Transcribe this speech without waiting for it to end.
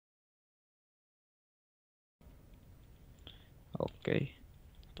okei.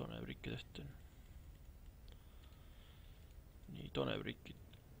 Tonebrikkidest. Nii, tonebrikid.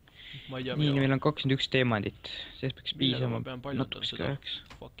 Ma ei tea, Nii, meil on 21 teemandit. Sellest peaks millega ma piisama pean paljundama natukest seda ajaks.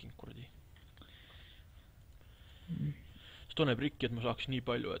 fucking kuradi. Tonebrikki, et ma saaks nii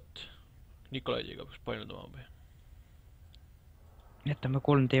palju, et Nikolaidiga peaks paljundama või? Jätame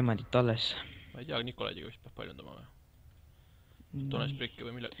 3 teemandit alles. Ma ei tea, Nikolaidiga vist peab paljundama või? Tonesbrikke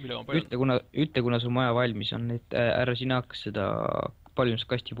või millega ma paljundan? Ütle, kuna su maja valmis on, et ära sina hakka seda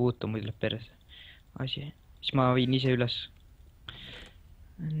paljunuskasti puutuma, muidu läheb perse asi. Siis ma viin ise üles.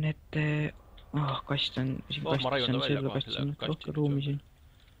 Need... kast on... ma raiun ta välja kohe selle kasti. Ruumi siin.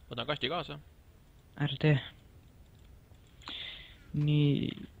 Võtan kasti kaasa. Ära tee.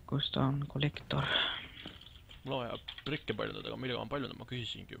 Nii, kus ta on? Kollektor. Mul on vaja brikke paljundada, aga millega ma paljundan, ma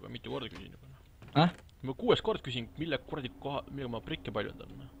küsisingi juba, mitu korda küsin juba. Ma 6 kord küsin, millega ma brikke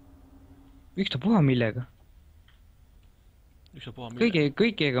paljundan. Ükstapuha millega. Ükstapuha millega.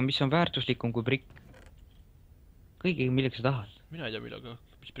 Kõigega, mis on väärtuslikum kui brikk. Kõigega, millega sa tahad. Mina ei tea, millega,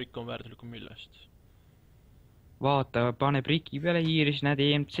 mis brikk on väärtuslikum millest. Vaata, pane briki peale hiiri, siis näed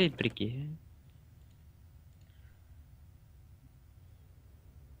EMC-d briki.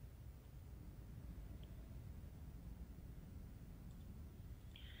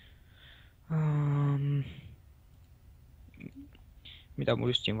 Mida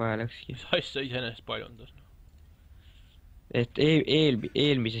mul just siin vaja läkski? Mis asja iseenesest paljundas? Et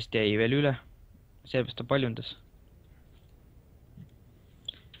eelmisest jäi veel üle. Seepärast ta paljundas.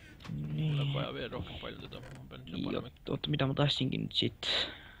 Mul on vaja veel rohkem paljundada. Oota, mida ma tahtsingi nüüd siit?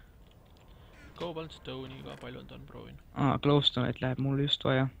 Cobalt Stone'iga paljundan, proovin. Glowstone'it läheb mul just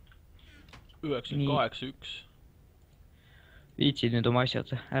vaja. 98.1. Viitsid nüüd oma asjad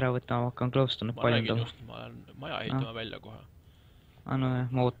ära võtta, ma hakkan Glowstone'it paljundama. Ma räägin just, ma lähen maja ehitama välja kohe. No jah,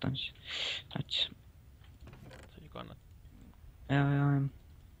 ma ootan siis. Nats. See ei kannata. Ja.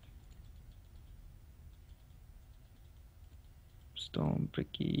 Stone,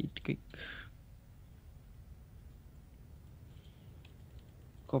 brickid, kõik.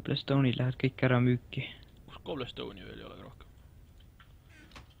 Cobblestone'id lähevad kõik ära müüki. Kus Cobblestone'i veel ei ole rohkem?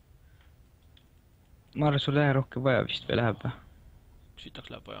 Ma arvan, sul läheb rohkem vaja vist või läheb või?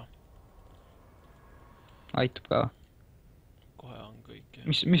 Sitaks läheb vaja. Aitab ka. Kohe on kõik.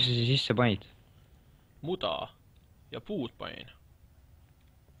 Mis sa siis sisse panid? Muda ja puud panin.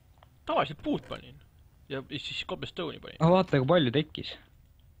 Tavaliselt puud panin. Ja siis Cobblestone'i panin. Vaata, kui palju tekkis.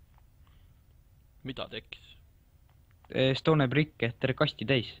 Mida tekkis? Stone brikke, terve kasti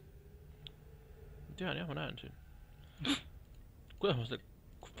täis. Ma tean jah, ma näen siin. Kuidas ma seda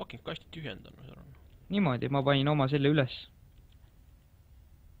fucking kasti tühjendan? Niimoodi, ma panin oma selle üles.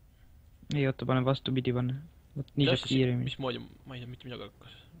 Ei, oota, panen vastupidi panna. Nii saab kiiremini. Mismoodi, ma ei tea mitte midagi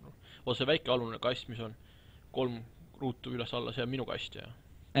hakkas. Oot see väike alune kast, mis on 3 ruutu üles alla, see on minu kast, jah?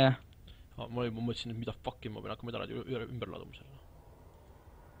 Jah. Ma mõtlesin, et mida fucki ma pean hakkama täna ümber laduma selle.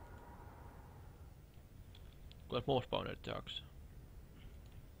 Kuidas moospawnerit tehakse?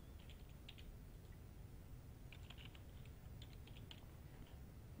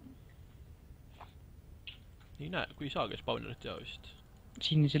 Nii näe, kui ei saagi spawnerit teha vist.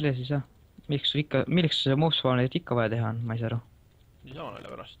 Siin selles ei saa. Milleks seda moospawnerit ikka vaja teha on, ma ei saa aru. Nii sama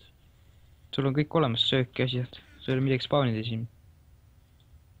nalja pärast. Sul on kõik olemas, söök ja asjad. Sul ei ole midagi spawnida siin.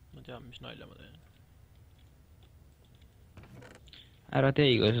 Ma tean, mis nalja ma teen. Ära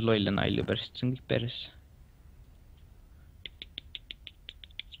tee iga see lolle nalju pärast, see on kõik pers.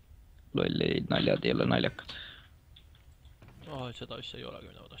 Lollid naljad ei ole naljakad. Seda asja ei olegi,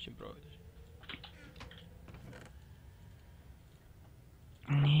 mida ma tahtsin proovida.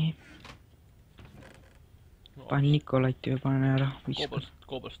 Nii. Panen Nikolaiti või panen ära.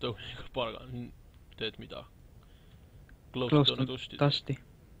 Cobblestone'iga parga. Teed mida? Glowstone tasti.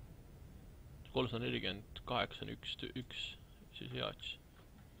 348 on üks. Siis heats.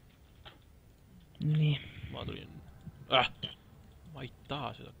 Nii. Ma tulin... Ma ei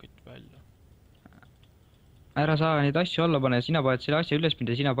taha seda kõik välja. Ära saa neid asju alla pane, sina paned selle asja üles,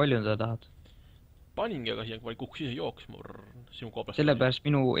 mida sina paljundada tahad. Paningi, aga siin kukkus ise jooksma sinu Cobblestone'i. Sellepärast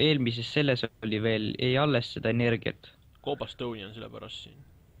minu eelmises selles oli veel, ei alles seda energiat. Cobblestone'i on sellepärast siin.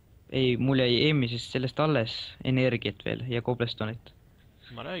 Ei, mul jäi eelmises sellest alles energiat veel ja Cobblestone'it.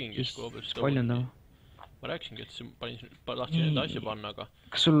 Ma räägingi, et Cobblestone'i. Ma rääkisingi, et tahtsin enda asja panna, aga...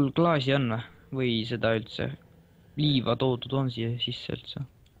 Kas sul klaasi on või seda üldse? Liiva toodud on siia sisse üldse?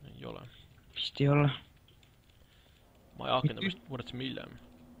 Ei ole. Vist ei ole. Ma akendamist muretseme hiljem.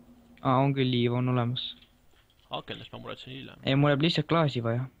 On küll liiv on olemas. Akendast ma muretsen hiljem. Ei, mul jääb lihtsalt klaasi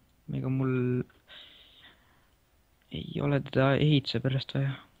vaja. Ega mul ei ole teda ehituse pärast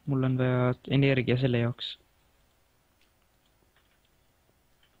vaja. Mul on vaja energia selle jaoks.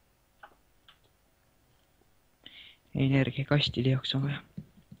 energiakastide jaoks on vaja.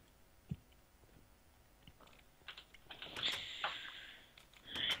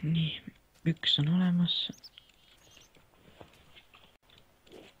 Nii, üks on olemas.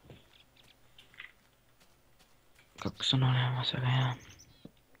 Kaks on olemas, aga hea.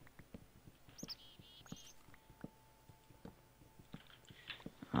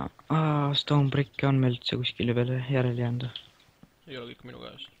 Stone brick on meil üldse kuskile peale järele jäänud. Ei ole kõik minu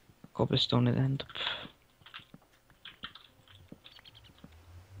käes. Cobblestone tähendab.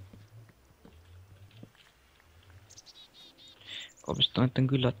 Cobblestone on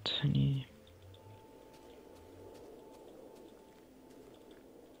küllalt, nii.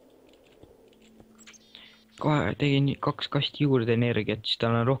 Tegin 2 kasti juurde energiat, siis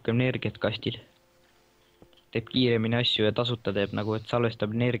tal on rohkem energiat kastil. Teeb kiiremini asju ja tasuta teeb nagu, et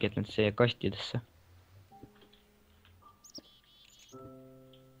salvestab energiat nendesse kastidesse.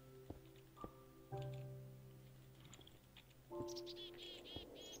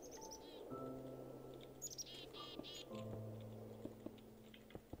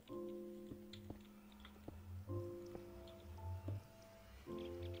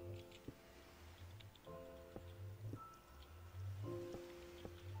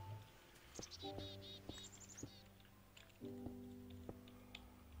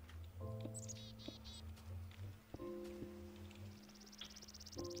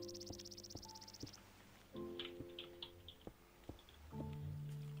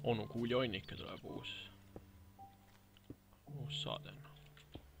 Onu kuulionnike tuleb uus saade.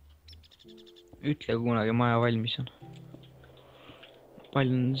 Ütle, kunagi maja valmis on.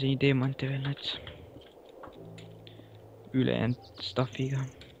 Palju on siin teemante veel näiteks. Ülejäänud staffiga.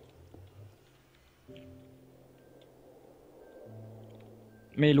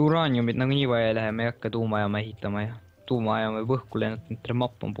 Meil uraaniumid nagu nii vaja ei lähe, me ei hakka tuumajaama ehitama ja tuumajaama võib õhku lennata, et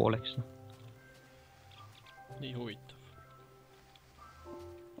mapp on pooleks. Nii huvitav.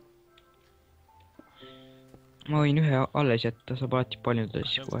 Ma võin ühe alles jätta, saab alati paljudele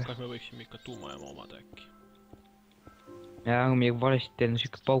siis kohe. Kas me võiksime ikka tuumajaama omada äkki? Ja kui midagi valesti teil on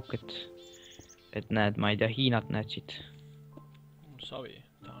siuke pauk, et näed, ma ei tea, Hiinat näed siit. Savi,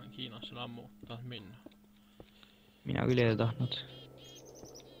 tahan Hiinasse ammu, tahan minna. Mina küll ei tahtnud.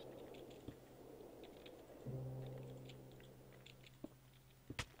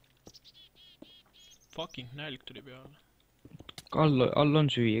 Fucking nälg tuli peale. All on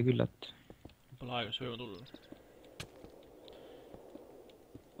süüa küllalt. Pole aega sööma tulla.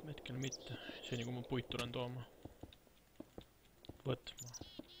 Hetkel mitte, seni kui ma puit tulen tooma. Võtma.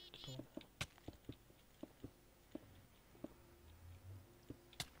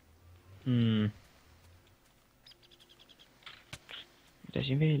 Mida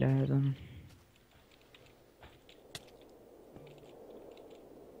siin veel ajad on?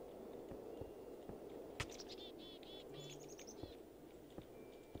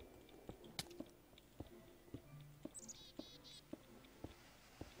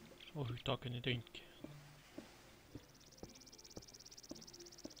 Takeni teinki.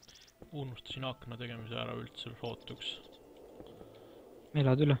 Unustasin akna tegemise ära üldse lootuks.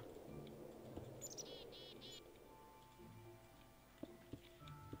 Elad üle?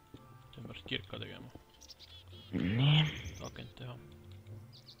 See on pärast kirka tegema. Nii. Akent teha.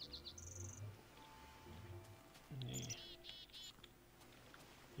 Nii.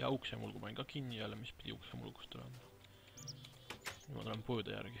 Ja uksemulgu panin ka kinni jälle, mis pidi uksemulgust tulema. Nüüd ma tulen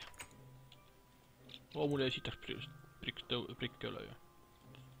puude järgi. Mul jäi sitaks prikk üle ju.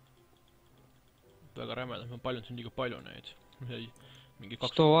 Väga rämedad, ma palju on siin liiga palju neid. Mingi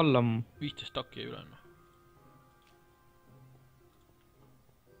 15 takki jäi üle.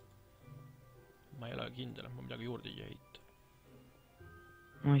 Ma ei ole kindel, et ma midagi juurde ei ehita.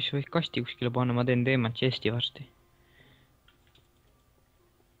 Ma siis võiks kasti kuskile panna, ma teen teemat chesti varsti.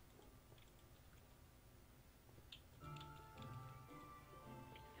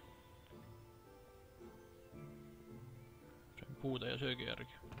 Puude ja söögi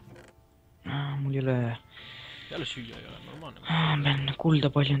järgi. Mul ei ole... Jälle süüa ei ole, normaalne. Pean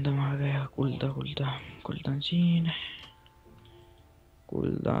kulda paljendama, aga ja kulda. Kulda on siin.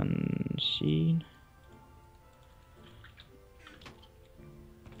 Kulda on siin.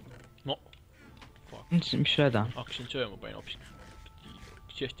 No. Mis sul häda? Hakkasin sööma, panin hoopis.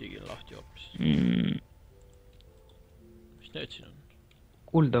 Chestigil lahti hoopis. Mis need siin on?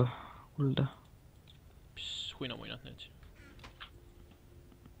 Kulda. Mis huinamuinad need siin?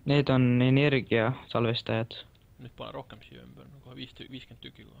 Need on energia salvestajad. Nüüd pane rohkem siia ümber, kohe 50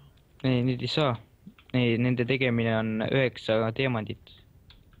 tükki kohe. Need ei saa. Nende tegemine on 9 teemandit.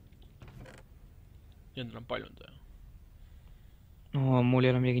 Nendel on palju enda. No mul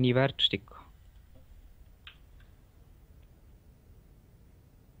ei ole midagi nii väärtuslikku.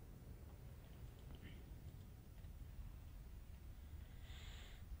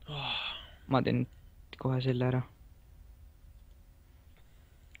 ma teen kohe selle ära.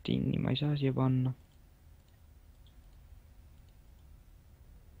 Tinni ma ei saa siia panna.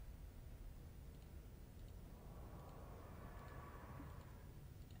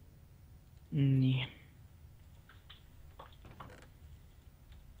 Nii.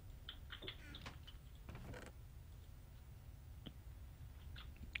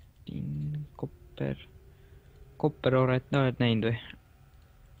 Tinn, kopper. Kopperooret oled näinud või?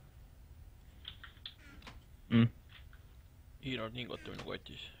 Hiinard ningote minu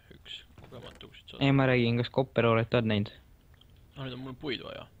kotis. Üks kogemata kuskilt saada. Ei, ma räägin, kas kopperooret oled näinud? Nüüd on mul puid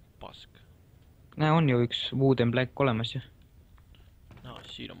vaja. Pask. Näe, on ju üks wood and black olemas ju.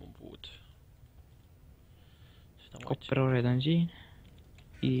 Siin on mu puud. Kopperoored on siin.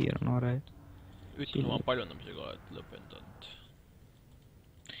 Hiirnoored. Ütle oma paljundamisega, et lõpendanud.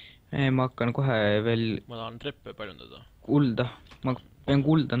 Ma hakkan kohe veel... Ma tahan treppe paljundada. Kulda. Ma pean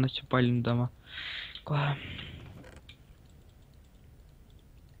kulda asja paljundama. Kohe.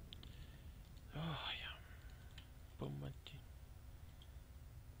 Põmmati.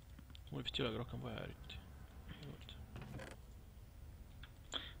 Mul vist ei olegi rohkem vaja eriti.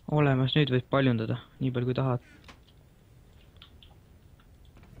 Olemas, nüüd võid paljundada. Nii palju kui tahad.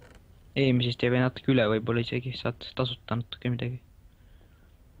 Eelmisest jäi natuke üle, võib-olla isegi saad tasuta natuke midagi.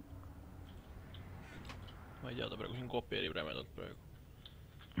 Ma ei tea, ta praegu siin kopieerib rämedalt praegu.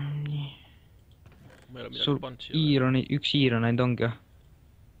 Nii. Ma ei ole midagi Sul pannud siia. üks hiir on ainult ongi või?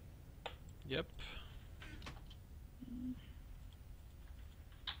 Jep.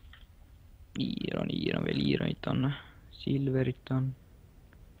 Hiir on veel hiironit on. Silverit on.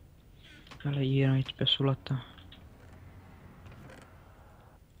 Jälle hiironit peab sulatama.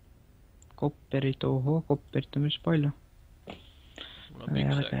 Kopperit, ohoo, kopperit on päris palju. Mul on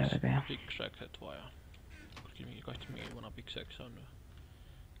piksäkset vaja. Kuskil mingi kahtis mingi vana piksäks on.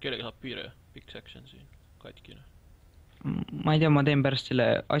 Kellega saab piire? Piksäks on siin katkine. Ma ei tea, ma teen pärast selle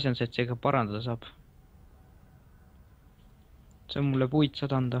asjanduse, et seega parandada saab. See on mulle puid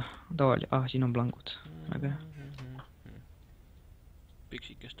saad anda. Tavali. Siin on plangud. Väga hea.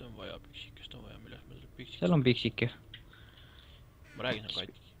 Piksikest on vaja, millest me tuleb piksik. Seal on piksike. Ma räägin, see on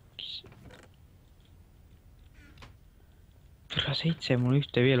katki. Tule 7, mul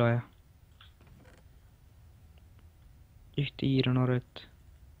ühte veel vaja. Ühte hiirnooret.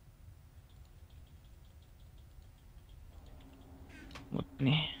 Vot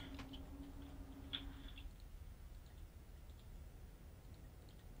nii.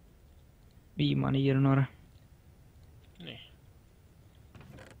 Viimane hiirnoore. Nii.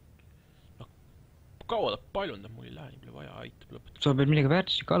 No, kaua ta paljundab, mul ei lähe nii palju vaja, aitab lõpetada. Sa pead midagi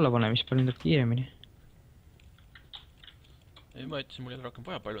väärtuslikku alla panema, mis paljundab kiiremini. Ei, ma ütlesin, mul ei ole rohkem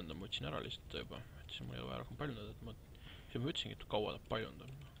vaja paljundada, ma ütlesin ära lihtsalt juba. Ütlesin, mul ei ole vaja rohkem paljundada, et ma ütlesingi, et kaua ta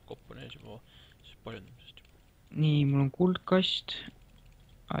paljundab. Kopp on ees juba siis paljundamisest. Nii, mul on kuldkast.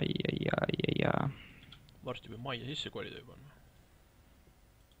 Ai. Varsti võib majja sisse kolida juba.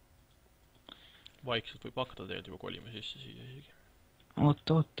 Vaikselt võib hakata tegelikult juba kolima sisse siia isegi.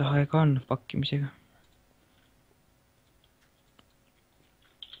 Oota, aega on pakkimisega.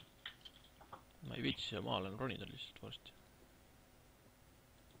 Ma ei viitsi siia maale ronida lihtsalt varsti.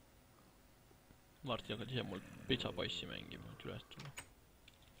 Varsti hakkad ise mul pitsapassi mängima, et üles tulla.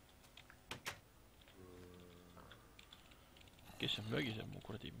 Kes see mögiseb mu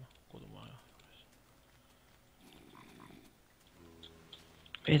kuradi kodumaja?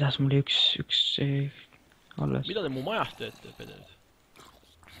 Edas mul üks alles. Mida te mu majas teete, peded?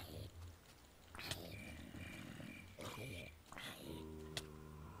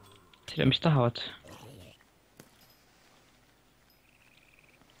 Selle, mis tahavad.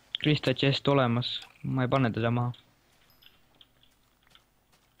 Krista chest olemas. Ma ei pane teda maha.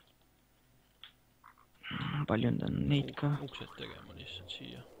 Paljundan neid ka. Uksed tegema lihtsalt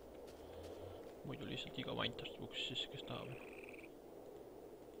siia. Muidu lihtsalt iga vant astub uksi sisse, kes tahab.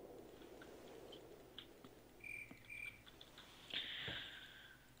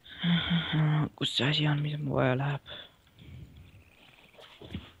 Kus see asi on, mida mu vaja läheb?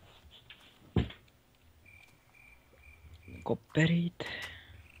 Kopperid.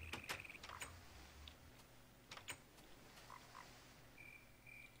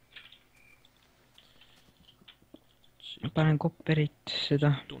 Ma panen kopperit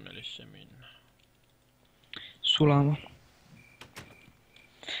seda tunnelisse minna. Sulama.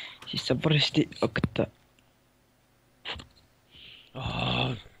 Siis saab varsti hakata.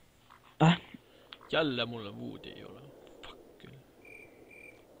 Jälle mulle woodi ei ole. Fuck küll.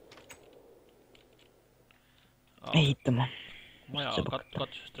 Ehitama. Maja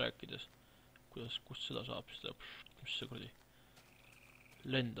katusest rääkides. Kust seda saab, seda, mis see kuradi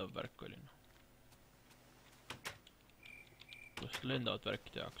lendav värk oli. kuidas lendavad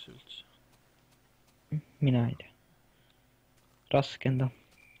värki tehakse üldse? Mina ei tea. Raske enda.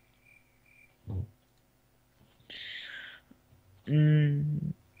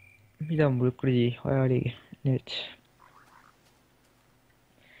 Mida mul kuradi vaja oligi nüüd?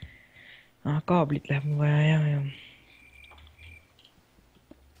 Kaablit läheb mul vaja ja.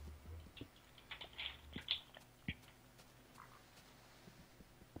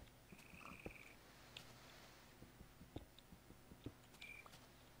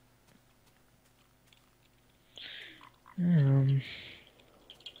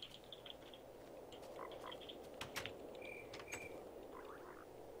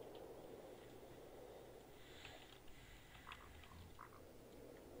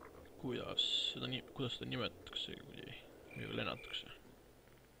 Kuidas seda nimetatakse, kui millega lennatakse?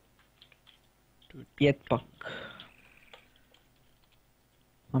 Jetpack.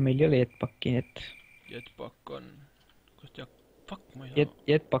 Aga meil ei ole jetpacki, nii et... Jetpack on... Kuidas teha? Fuck, ma ei saa...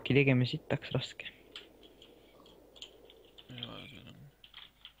 Jetpacki tegema sitaks raske. Jaa, see on...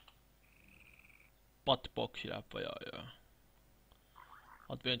 Buttboxi läheb vaja ja...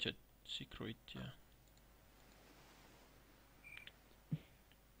 Adventure Secret ja...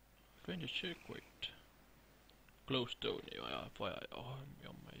 Adventure Secret... Glowstone'i vaja ja...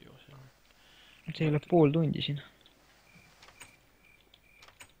 Jamma ei joo seal. See ei ole pool tundi siin.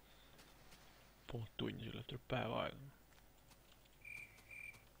 Pool tundi, selle tuleb päev aega.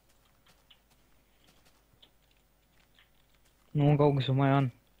 No kaugel see maja on?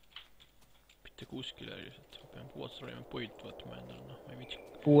 Mitte kuskil äriselt. Pean puu otsa olema puitu võtma endale, noh, ma ei viitsi.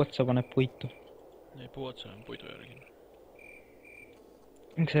 Puu otsa paneb puitu. Ei, puu otsa olema puidu järgi.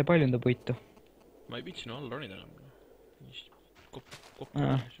 Miks sa ei paljunda puitu? Ma ei viitsi no all ronida enam.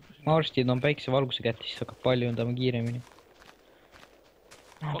 Arstid on päikse valguse kätte, siis hakkab paljundama kiiremini.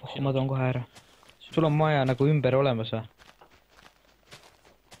 Ma toon kohe ära. Sul on maja nagu ümber olemas või?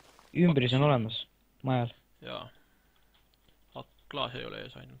 Ümbris on olemas majal. Jaa. Klaas ei ole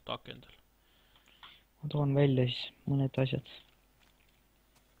ees ainult akendel. Ma toon välja siis mõned asjad.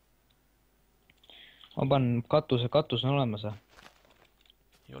 Ma panen katus on olemas või?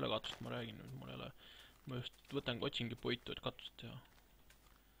 Ei ole katust, ma räägin nüüd, mul ei ole. Ma just võtan otsingi puitu, et katust teha.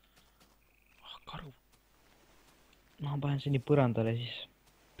 Karu. Ma panen sinni põrandale siis.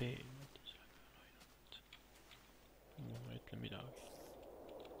 Peel, mõtlen selle peale ainult. Ma ei ütle midagi.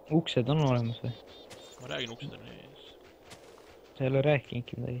 Uksed on olemas või? Ma räägin, uksed on ees. Sa ei ole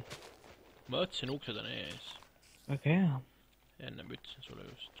rääkingi midagi. Ma ütlesin, uksed on ees. Väga hea. Ennem ütlesin sulle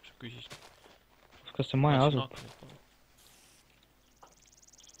just, kui sa küsisid. Kas see maja asub?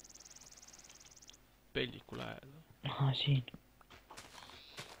 Peldiku lähedal. Aha, siin.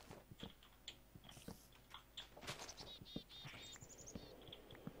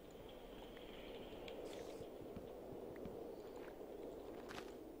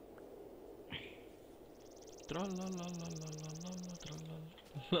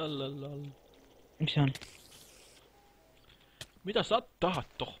 Mis see on? Mida sa tahad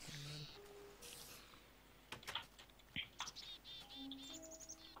toh?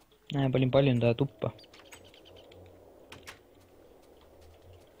 Näe, panin paljundaja tuppa.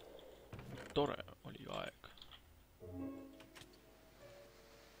 Tore oli aeg.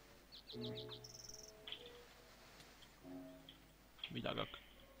 Midagi hakkab.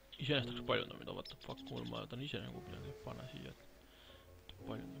 Iseenesest hakkas paljundama, mida what the fuck, mul ma tahan ise nagu midagi panna siia.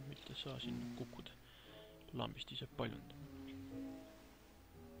 Paljundama, mitte saa sinna kukud lambist ise paljundama.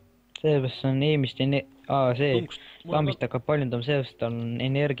 Seepärast on eelmist see lambist hakkab paljundama, seepärast on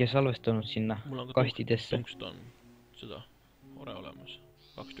energia salvestunud sinna kastidesse. Tungst on seda ore olemas,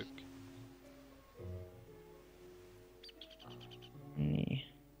 2 tükki. Nii.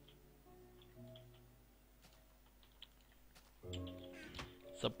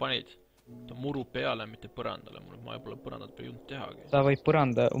 Sa panid ta muru peale, mitte põrandale, ma pole põrandat peale jõudnud tehagi. Sa võid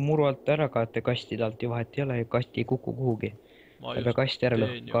põranda muru alt ära kaeta kastide alt ja vahet ei ole ja kasti ei kuku kuhugi. Aga kasti ära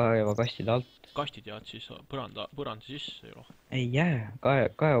kaeva kastide alt. Kastid jääd siis põranda sisse ju noh. Ei jää,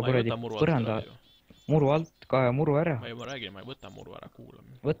 kaeva kuradi põranda muru alt, kaeva muru ära. Ma räägin, ma ei võta muru ära,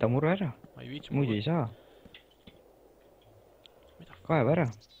 kuulame. Võta muru ära, muidu ei saa. Kaeva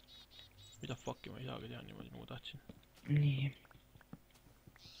ära. Mida fuck'i ma ei saagi teha niimoodi, nagu tahtsin. Nii.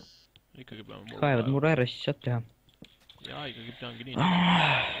 Ikkagi peame muru kaevad muru ära, siis saab teha. Jaa, ikkagi peangi nii.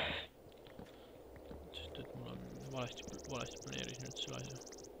 Sest et mul on valesti planeerisin nüüd selle asja.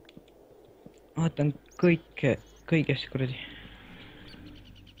 Vaatan kõigest kuradi.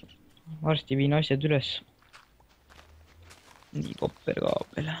 Varsti viin asjad üles. Nii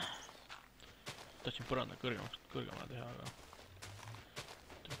kopperkaabel. Tahtsin põranda kõrgemale teha, aga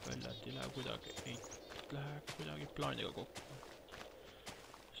tuleb välja, et ei lähe kuidagi plaaniga kokku.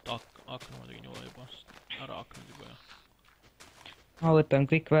 akna ma tegin juba ära aknad juba ja. Ma võtan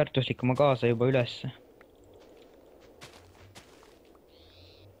kõik väärtuslikuma kaasa juba ülesse.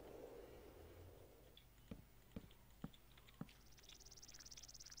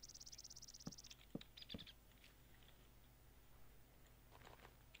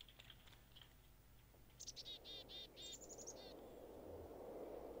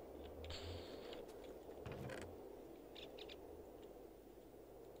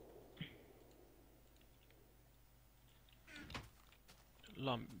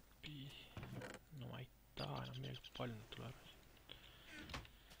 Lampi. No ma ei taha enam midagi palju tuleb.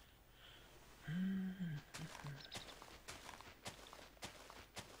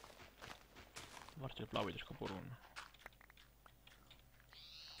 Varsti tuleb lauides ka purun.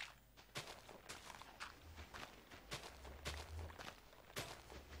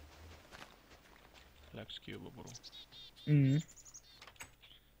 Läkski juba puru.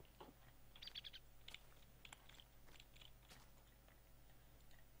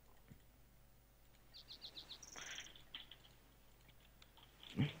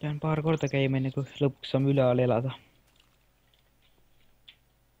 Pean paar korda käima, enne kui lõpuks saame üle all elada.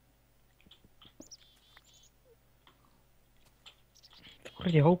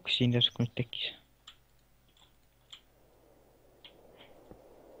 Kuradi auk siin järsku nüüd tekkis.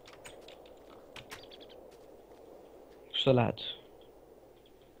 Kus sa lähed?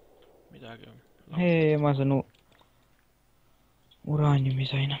 Midagi. Hei, ma saan uraaniumi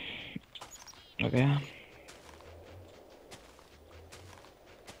sain. Väga hea.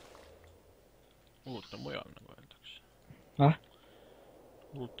 Uut on mujal, nagu öeldakse. Ah?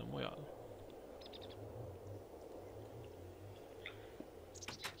 Uut on mujal.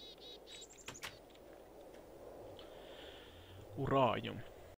 Uraanium.